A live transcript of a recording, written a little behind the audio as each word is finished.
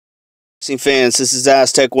Boxing fans, this is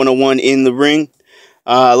Aztec 101 in the ring.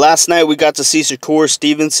 Last night we got to see Shakur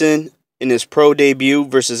Stevenson in his pro debut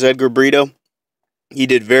versus Edgar Brito. He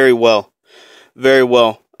did very well. Very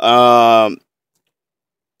well.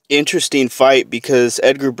 Interesting fight because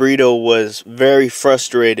Edgar Brito was very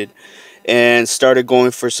frustrated and started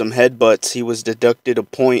going for some headbutts. He was deducted a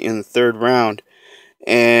point in the third round,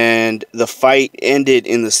 and the fight ended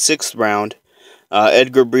in the sixth round.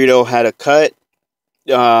 Edgar Brito had a cut.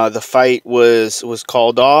 The fight was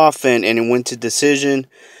called off, and it went to decision.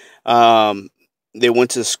 They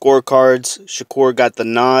went to the scorecards. Shakur got the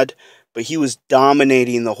nod, but he was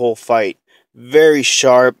dominating the whole fight. Very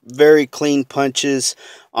sharp, very clean punches.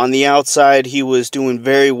 On the outside, he was doing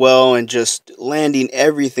very well and just landing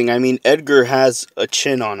everything. I mean, Edgar has a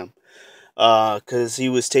chin on him because he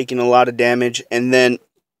was taking a lot of damage, and then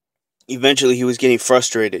eventually he was getting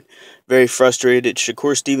frustrated, very frustrated.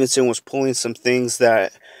 Shakur Stevenson was pulling some things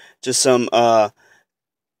that, just some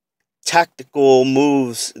tactical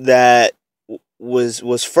moves that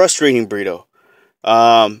was frustrating Brito.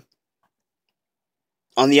 On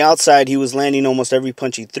the outside, he was landing almost every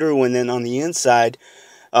punch he threw, and then on the inside,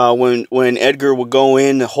 when Edgar would go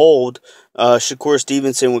in to hold, Shakur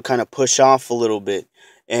Stevenson would kind of push off a little bit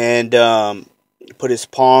and put his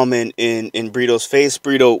palm in Brito's face.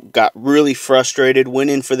 Brito got really frustrated, went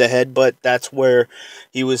in for the headbutt. That's where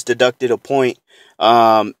he was deducted a point,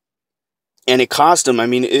 and it cost him. I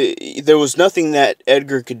mean, there was nothing that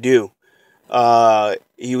Edgar could do.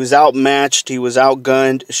 He was outmatched. He was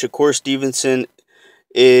outgunned. Shakur Stevenson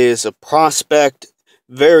is a prospect,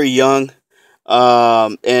 very young,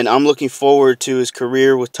 and I'm looking forward to his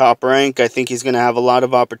career with Top Rank. I think he's going to have a lot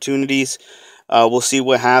of opportunities. We'll see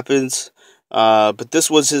what happens. But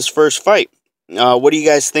this was his first fight. What do you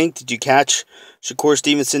guys think? Did you catch Shakur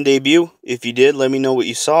Stevenson debut? If you did, let me know what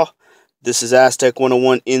you saw. This is Aztec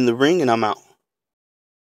 101 in the ring, and I'm out.